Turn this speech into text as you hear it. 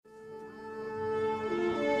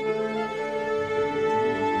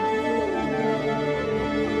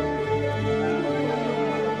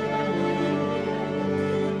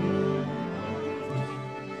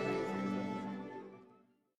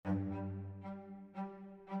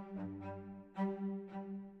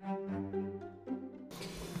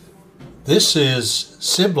This is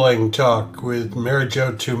Sibling Talk with Mary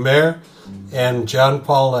Jo Tumer and John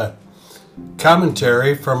Paulette.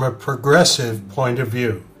 Commentary from a progressive point of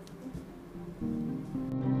view.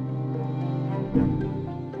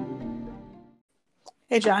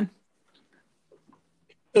 Hey, John.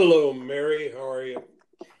 Hello, Mary. How are you?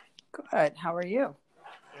 Good. How are you?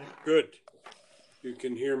 Good. You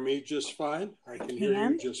can hear me just fine? I can hear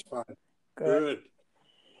you just fine. Good.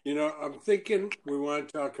 You know, I'm thinking we want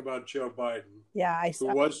to talk about Joe Biden. Yeah, I saw.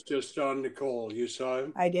 Who was just on Nicole. You saw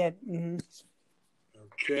him? I did. Mm-hmm.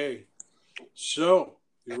 Okay. So,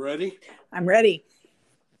 you ready? I'm ready.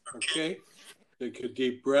 Okay. Take a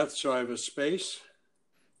deep breath so I have a space.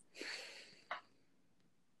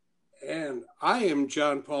 And I am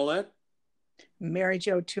John Paulette. Mary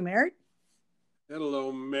Jo Tumer.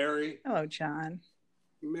 Hello, Mary. Hello, John.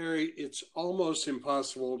 Mary, it's almost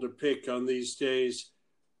impossible to pick on these days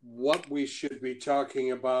what we should be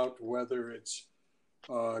talking about, whether it's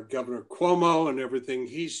Governor Cuomo and everything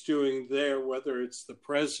he's doing there, whether it's the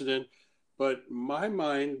president. But my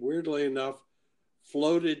mind, weirdly enough,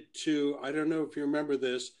 floated to, I don't know if you remember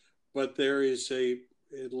this, but there is a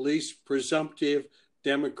at least presumptive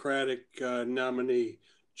Democratic nominee,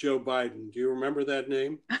 Joe Biden. Do you remember that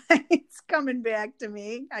name? It's coming back to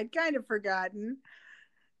me. I'd kind of forgotten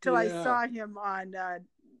till I saw him on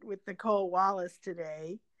with Nicole Wallace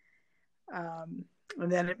today. And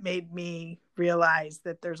then it made me realize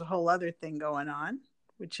that there's a whole other thing going on,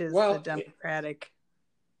 which is the Democratic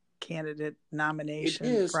candidate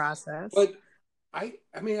nomination process. But I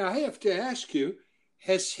mean, I have to ask you,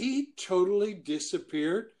 has he totally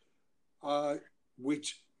disappeared? How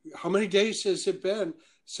many days has it been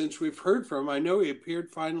since we've heard from him? I know he appeared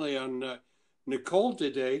finally on Nicole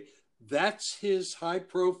today. That's his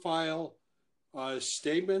high-profile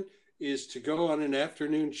statement, is to go on an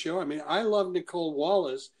afternoon show. I mean, I love Nicole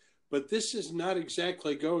Wallace, but this is not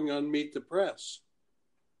exactly going on Meet the Press.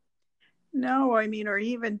 No, I mean, or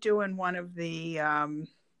even doing one of the,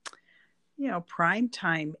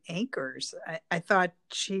 primetime anchors. I thought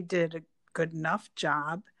she did a good enough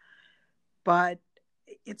job, but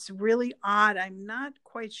it's really odd. I'm not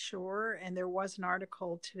quite sure. And there was an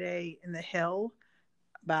article today in The Hill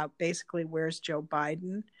about basically where's Joe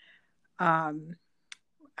Biden.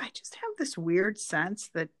 I just have this weird sense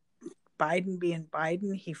that Biden being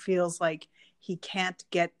Biden, he feels like he can't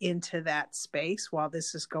get into that space while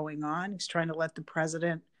this is going on. He's trying to let the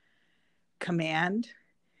president command.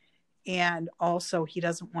 And also he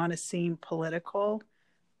doesn't want to seem political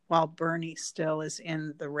while Bernie still is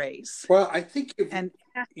in the race. Well, I think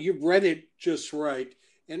you've read it just right.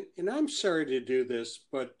 And I'm sorry to do this,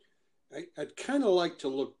 but I'd kind of like to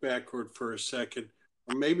look backward for a second,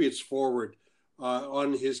 or maybe it's forward,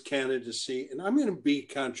 on his candidacy. And I'm going to be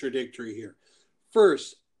contradictory here.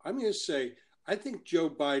 First, I'm going to say, I think Joe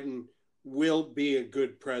Biden will be a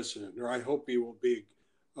good president, or I hope he will be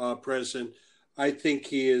president. I think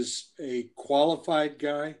he is a qualified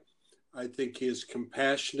guy. I think he is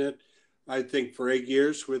compassionate. I think for 8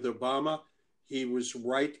 years with Obama, he was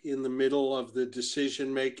right in the middle of the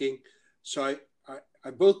decision making. So I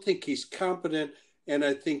both think he's competent, and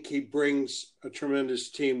I think he brings a tremendous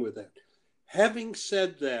team with it. Having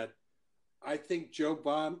said that, I think Joe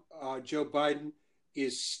Biden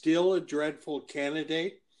is still a dreadful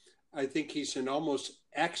candidate. I think he's an almost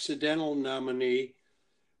accidental nominee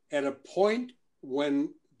at a point when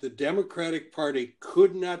the Democratic Party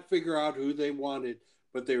could not figure out who they wanted,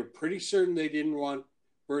 but they were pretty certain they didn't want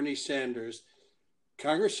Bernie Sanders.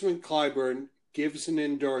 Congressman Clyburn gives an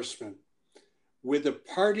endorsement. With a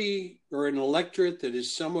party or an electorate that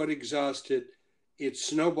is somewhat exhausted, it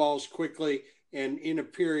snowballs quickly, and in a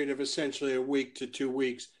period of essentially a week to 2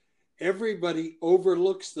 weeks, everybody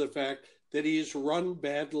overlooks the fact that he's run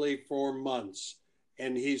badly for months,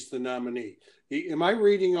 and he's the nominee. Am I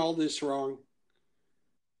reading all this wrong?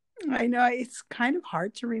 I know, it's kind of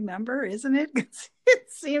hard to remember, isn't it?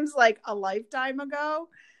 It seems like a lifetime ago,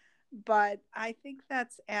 but I think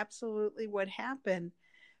that's absolutely what happened.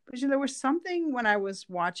 But there was something when I was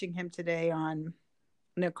watching him today on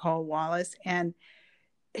Nicole Wallace, and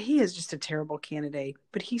he is just a terrible candidate,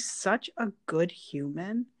 but he's such a good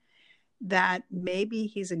human that maybe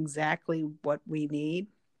he's exactly what we need.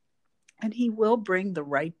 And he will bring the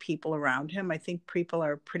right people around him. I think people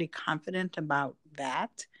are pretty confident about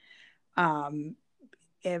that.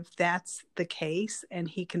 If that's the case and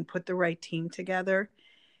he can put the right team together.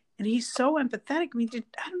 And he's so empathetic. I mean,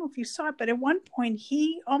 I don't know if you saw it, but at one point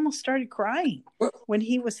he almost started crying when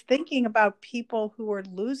he was thinking about people who were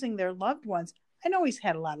losing their loved ones. I know he's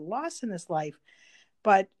had a lot of loss in his life,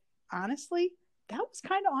 but honestly, that was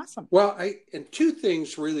kind of awesome. Well, and two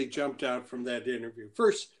things really jumped out from that interview.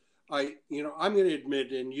 First, I'm going to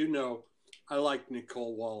admit, and I like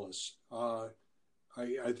Nicolle Wallace.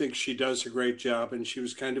 I think she does a great job, and she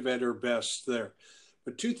was kind of at her best there.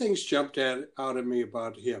 But two things jumped out at me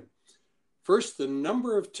about him. First, the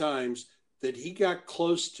number of times that he got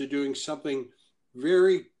close to doing something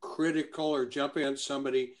very critical or jumping on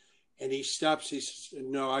somebody, and he stops. He says,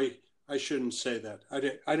 "No, I shouldn't say that.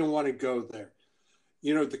 I don't want to go there."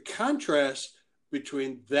 The contrast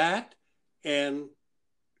between that and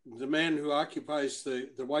the man who occupies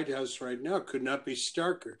the White House right now could not be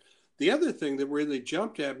starker. The other thing that really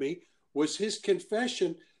jumped at me was his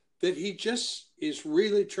confession that he just is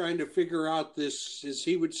really trying to figure out this, as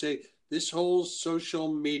he would say, this whole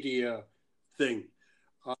social media thing.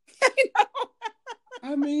 I know.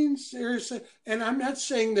 I mean, seriously, and I'm not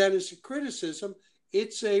saying that as a criticism.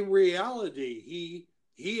 It's a reality.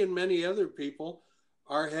 He and many other people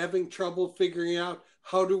are having trouble figuring out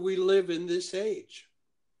how do we live in this age.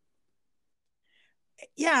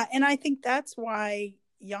 Yeah, and I think that's why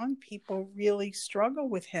young people really struggle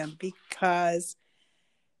with him, because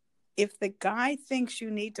if the guy thinks you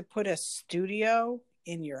need to put a studio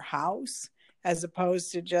in your house as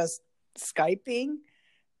opposed to just Skyping,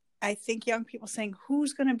 I think young people saying,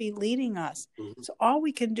 who's going to be leading us? Mm-hmm. So all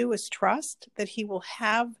we can do is trust that he will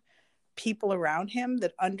have people around him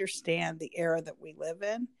that understand the era that we live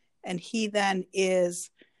in. And he then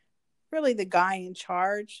is really the guy in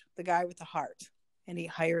charge, the guy with the heart, and he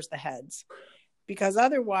hires the heads, because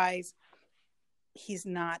otherwise he's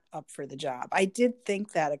not up for the job. I did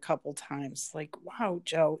think that a couple times, like, wow,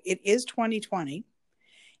 Joe, it is 2020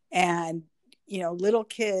 and, little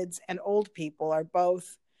kids and old people are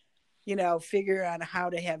both, figuring out how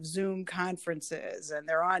to have Zoom conferences, and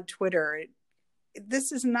they're on Twitter.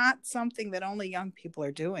 This is not something that only young people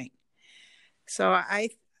are doing. So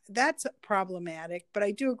that's problematic, but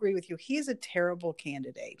I do agree with you. He's a terrible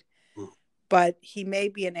candidate, but he may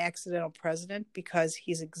be an accidental president because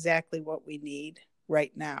he's exactly what we need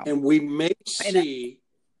right now. And we may see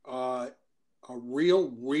a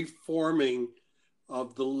real reforming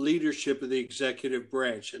of the leadership of the executive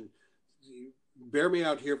branch. And bear me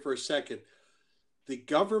out here for a second. The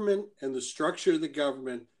government and the structure of the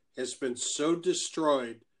government has been so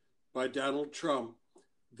destroyed by Donald Trump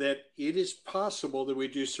that it is possible that we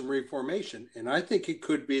do some reformation. And I think it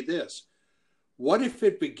could be this. What if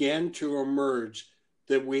it began to emerge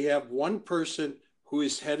that we have one person who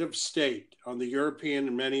is head of state on the European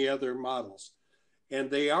and many other models, and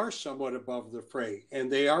they are somewhat above the fray, and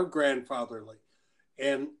they are grandfatherly,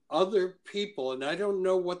 and other people, and I don't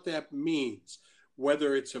know what that means,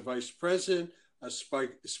 whether it's a vice president, a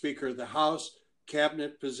speaker of the House,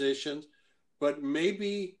 cabinet positions, but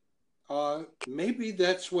maybe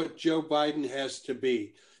that's what Joe Biden has to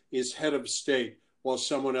be, is head of state, while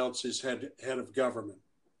someone else is head of government.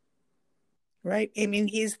 Right. I mean,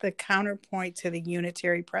 he's the counterpoint to the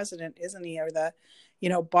unitary president, isn't he? Or the,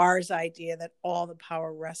 Barr's idea that all the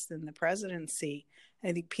power rests in the presidency.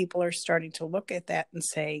 I think people are starting to look at that and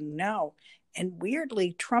saying no. And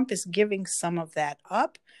weirdly, Trump is giving some of that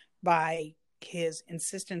up by his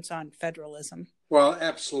insistence on federalism. Well,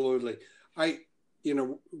 absolutely.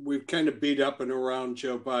 We've kind of beat up and around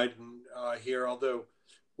Joe Biden here, although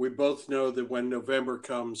we both know that when November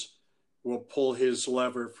comes, we'll pull his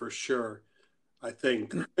lever for sure, I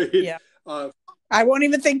think. Yeah. I won't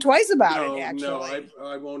even think twice about it, actually. No,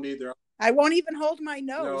 I won't either. I won't even hold my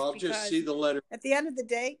nose. No, I'll just see the letter. At the end of the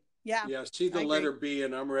day, yeah. Yeah, see the letter B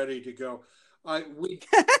and I'm ready to go.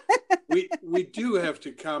 We do have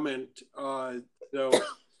to comment, though.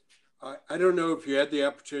 I don't know if you had the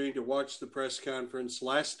opportunity to watch the press conference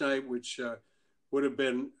last night, which would have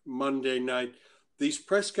been Monday night. These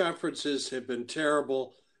press conferences have been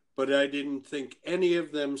terrible, but I didn't think any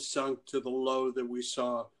of them sunk to the low that we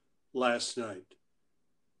saw last night.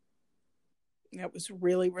 It was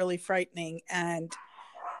really, really frightening. And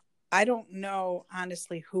I don't know,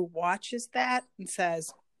 honestly, who watches that and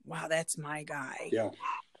says, wow, that's my guy. Yeah.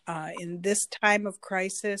 In this time of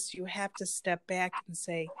crisis, you have to step back and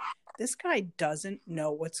say, this guy doesn't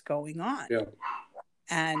know what's going on. Yeah.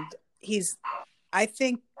 And I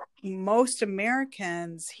think most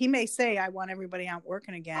Americans, he may say, I want everybody out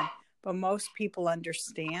working again, but most people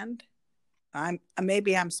understand.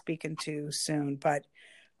 Maybe I'm speaking too soon, but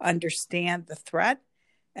understand the threat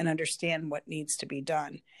and understand what needs to be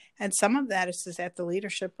done. And some of that is at the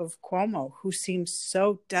leadership of Cuomo, who seems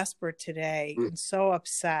so desperate today and so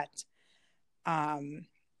upset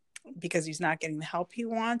because he's not getting the help he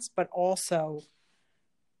wants, but also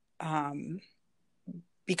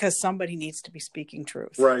because somebody needs to be speaking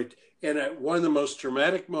truth. Right. And one of the most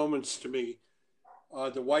dramatic moments to me,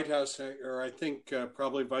 the White House, or I think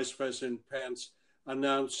probably Vice President Pence,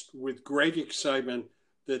 announced with great excitement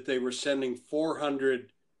that they were sending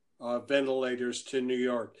 400 ventilators to New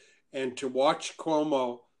York. And to watch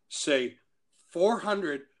Cuomo say,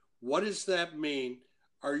 400, what does that mean?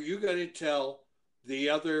 Are you going to tell the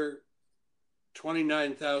other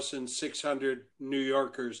 29,600 New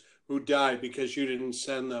Yorkers who died because you didn't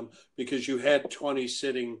send them, because you had 20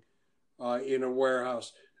 sitting in a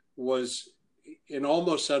warehouse, was an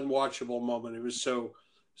almost unwatchable moment. It was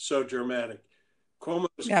so dramatic. Cuomo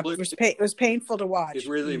was it was painful to watch. It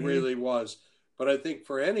really, really was. But I think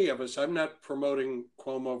for any of us, I'm not promoting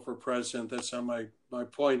Cuomo for president. That's not my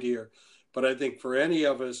point here. But I think for any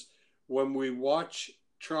of us, when we watch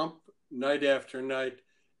Trump night after night,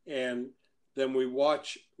 and then we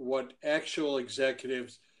watch what actual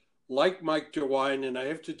executives like Mike DeWine, and I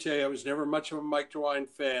have to tell you, I was never much of a Mike DeWine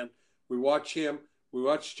fan. We watch him, we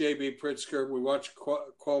watch J.B. Pritzker, we watch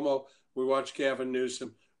Cuomo, we watch Gavin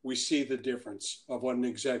Newsom. We see the difference of what an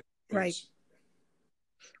executive is.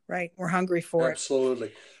 Right. We're hungry for it.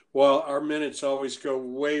 Absolutely. Well, our minutes always go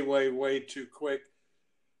way, way, way too quick.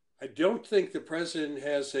 I don't think the president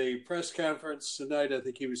has a press conference tonight. I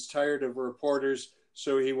think he was tired of reporters,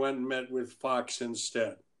 so he went and met with Fox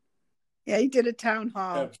instead. Yeah, he did a town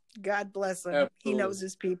hall. God bless him. Absolutely. He knows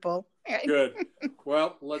his people. Good.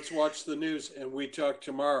 Well, let's watch the news, and we talk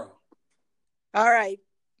tomorrow. All right.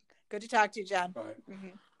 Good to talk to you, John. Bye.